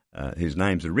whose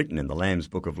names are written in the Lamb's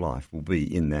Book of Life will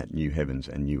be in that new heavens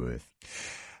and new earth.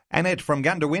 Annette from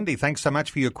Gundawindi, thanks so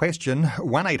much for your question.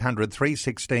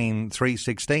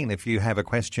 1-800-316-316 if you have a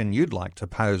question you'd like to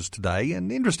pose today.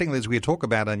 And interestingly, as we talk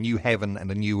about a new heaven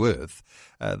and a new earth,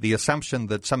 the assumption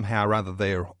that somehow or other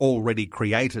they're already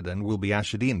created and will be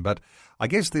ushered in. But I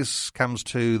guess this comes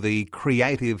to the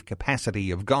creative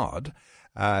capacity of God,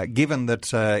 given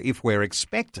that if we're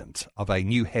expectant of a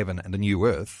new heaven and a new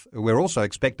earth, we're also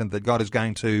expectant that God is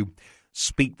going to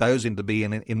speak those into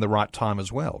being in the right time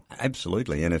as well.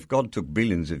 Absolutely. And if God took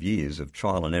billions of years of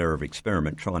trial and error of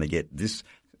experiment trying to get this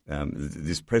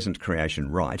present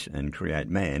creation right and create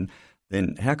man,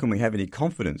 then how can we have any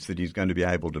confidence that he's going to be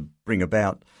able to bring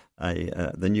about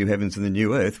the new heavens and the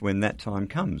new earth when that time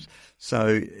comes?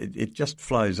 So it just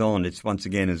flows on. It's once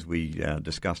again, as we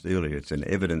discussed earlier, it's an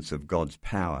evidence of God's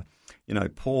power.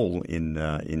 Paul,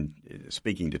 in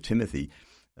speaking to Timothy,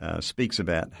 speaks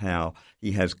about how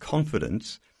he has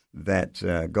confidence that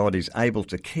God is able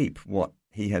to keep what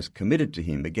he has committed to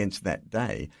him against that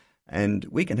day. And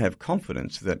we can have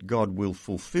confidence that God will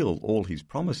fulfill all his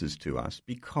promises to us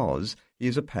because he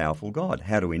is a powerful God.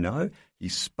 How do we know? He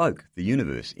spoke the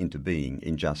universe into being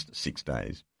in just 6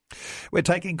 days. We're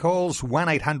taking calls,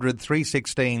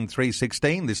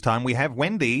 1-800-316-316. This time we have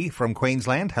Wendy from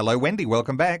Queensland. Hello, Wendy.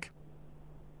 Welcome back.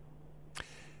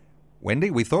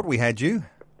 Wendy, we thought we had you.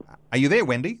 Are you there,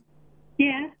 Wendy?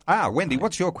 Wendy,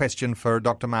 what's your question for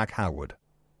Dr. Mark Harwood?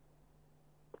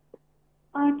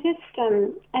 I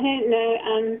don't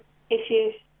know if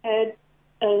you've heard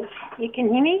of, you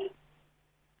can hear me?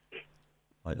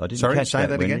 I didn't Sorry, catch say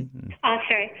that Wendy. again.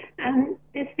 Sorry.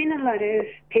 There's been a lot of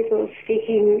people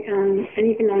speaking, and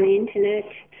even on the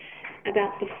internet,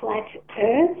 about the flat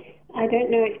earth. I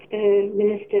don't know if the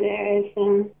minister there has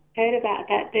heard about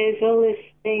that. There's all this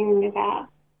thing about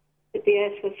that the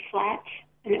earth was flat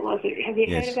and it wasn't. Have you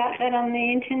heard about that on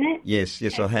the internet? Yes,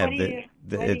 I have. What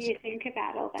do you think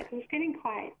about all that? 'Cause it's getting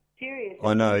quite serious.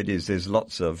 I know it is. There's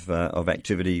lots of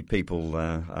activity. People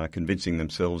are convincing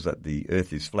themselves that the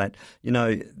earth is flat. You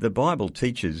know, the Bible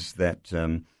teaches that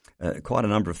quite a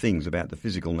number of things about the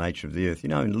physical nature of the earth. You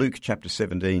know, in Luke chapter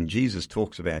 17, Jesus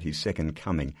talks about his second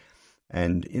coming.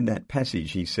 And in that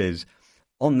passage, he says,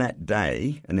 on that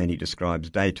day, and then he describes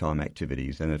daytime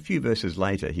activities. And a few verses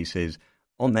later, he says,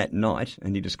 on that night,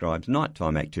 and he describes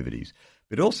nighttime activities.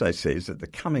 But it also says that the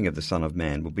coming of the Son of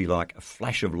Man will be like a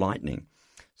flash of lightning.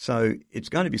 So it's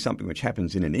going to be something which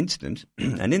happens in an instant,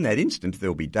 and in that instant there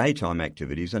will be daytime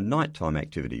activities and nighttime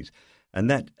activities. And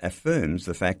that affirms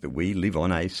the fact that we live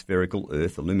on a spherical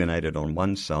earth illuminated on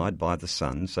one side by the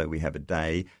sun, so we have a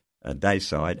day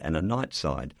side and a night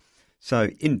side. So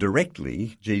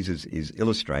indirectly, Jesus is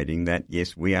illustrating that,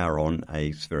 yes, we are on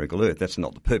a spherical earth. That's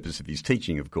not the purpose of his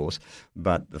teaching, of course,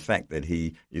 but the fact that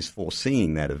he is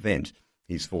foreseeing that event,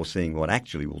 he's foreseeing what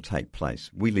actually will take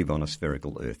place. We live on a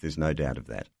spherical earth. There's no doubt of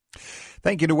that.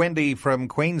 Thank you to Wendy from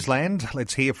Queensland.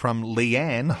 Let's hear from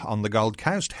Leanne on the Gold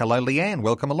Coast. Hello, Leanne.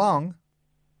 Welcome along.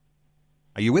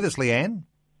 Are you with us, Leanne?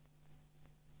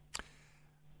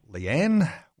 Leanne?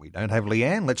 We don't have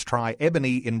Leanne. Let's try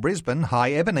Ebony in Brisbane.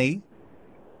 Hi, Ebony.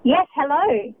 Yes,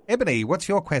 hello. Ebony, what's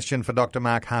your question for Dr.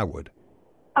 Mark Harwood?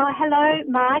 Oh, hello,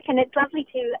 Mark, and it's lovely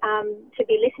to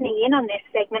be listening in on this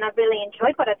segment. I've really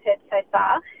enjoyed what I've heard so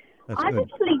far. I've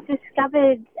actually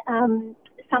discovered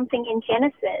something in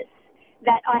Genesis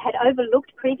that I had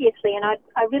overlooked previously, and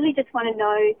I really just want to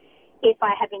know if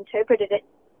I have interpreted it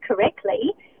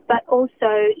correctly, but also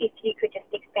if you could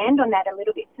just expand on that a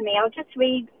little bit for me. I'll just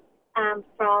read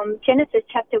from Genesis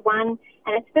chapter 1,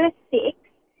 and it's verse 6.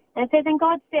 And it says, and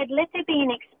God said, let there be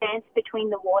an expanse between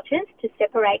the waters to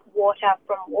separate water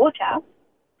from water.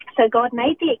 So God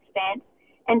made the expanse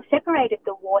and separated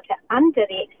the water under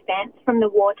the expanse from the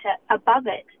water above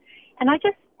it. And I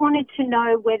just wanted to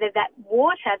know whether that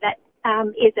water that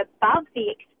is above the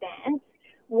expanse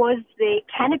was the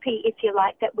canopy, if you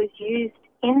like, that was used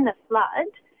in the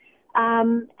flood.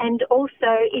 And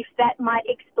also if that might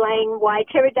explain why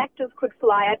pterodactyls could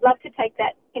fly. I'd love to take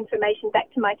that information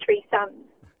back to my 3 sons.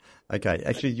 Okay,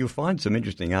 actually you'll find some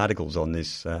interesting articles on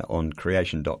this on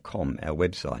creation.com, our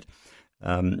website.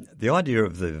 The idea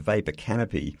of the vapour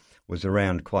canopy was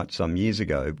around quite some years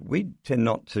ago. We tend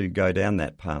not to go down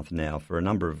that path now for a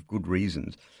number of good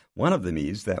reasons. One of them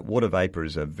is that water vapour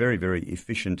is a very, very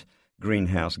efficient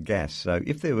greenhouse gas. So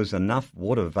if there was enough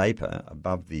water vapour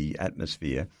above the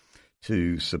atmosphere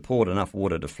to support enough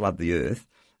water to flood the earth,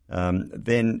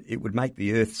 then it would make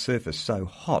the earth's surface so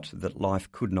hot that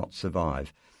life could not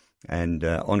survive. And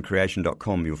on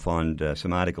creation.com you'll find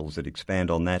some articles that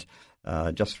expand on that.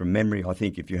 Just from memory, I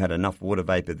think if you had enough water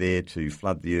vapour there to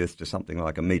flood the earth to something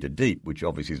like a metre deep, which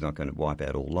obviously is not going to wipe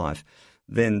out all life,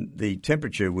 then the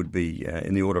temperature would be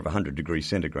in the order of 100 degrees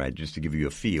centigrade, just to give you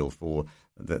a feel for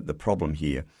the problem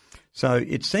here. So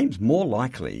it seems more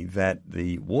likely that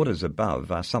the waters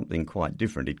above are something quite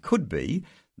different. It could be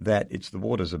that it's the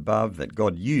waters above that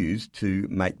God used to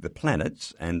make the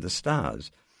planets and the stars.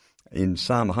 In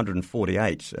Psalm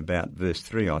 148, about verse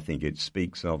 3, I think it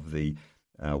speaks of the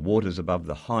waters above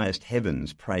the highest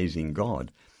heavens praising God.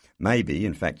 Maybe,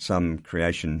 in fact, some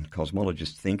creation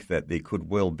cosmologists think that there could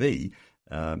well be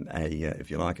if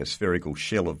you like, a spherical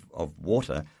shell of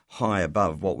water high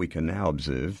above what we can now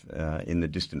observe in the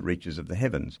distant reaches of the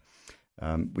heavens.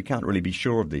 We can't really be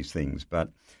sure of these things, but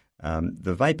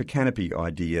the vapour canopy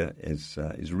idea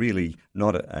is really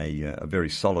not a very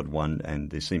solid one, and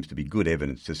there seems to be good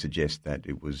evidence to suggest that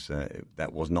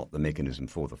that was not the mechanism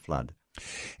for the flood.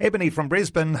 Ebony from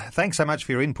Brisbane, thanks so much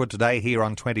for your input today here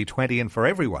on 2020 and for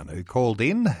everyone who called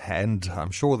in, and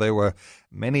I'm sure there were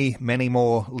many, many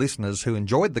more listeners who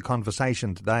enjoyed the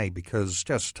conversation today, because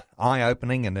just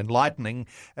eye-opening and enlightening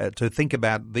to think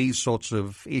about these sorts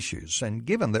of issues. And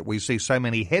given that we see so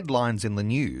many headlines in the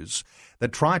news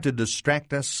that try to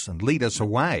distract us and lead us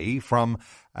away from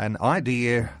an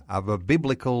idea of a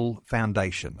biblical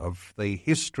foundation, of the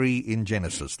history in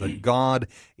Genesis, that God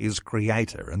is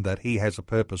creator and that he has a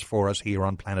purpose for us here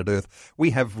on planet Earth.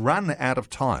 We have run out of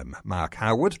time, Mark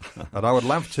Harwood, but I would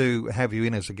love to have you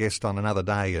in as a guest on another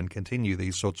day and continue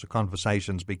these sorts of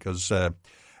conversations because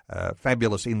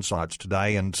fabulous insights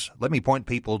today. And let me point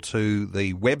people to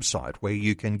the website where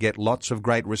you can get lots of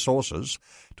great resources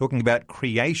talking about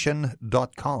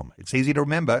creation.com. It's easy to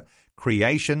remember,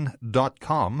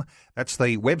 creation.com. That's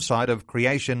the website of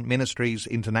Creation Ministries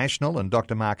International and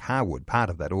Dr. Mark Harwood, part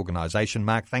of that organisation.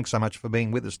 Mark, thanks so much for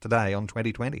being with us today on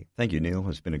 2020. Thank you, Neil.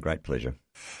 It's been a great pleasure.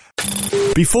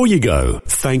 Before you go,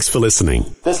 thanks for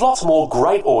listening. There's lots more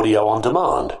great audio on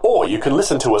demand, or you can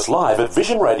listen to us live at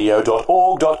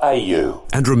visionradio.org.au.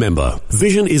 And remember,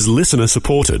 Vision is listener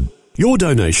supported. Your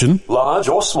donation, large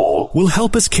or small, will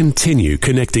help us continue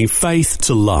connecting faith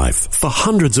to life for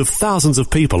hundreds of thousands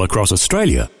of people across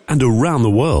Australia and around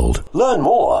the world. Learn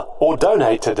more or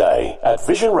donate today at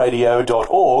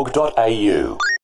visionradio.org.au.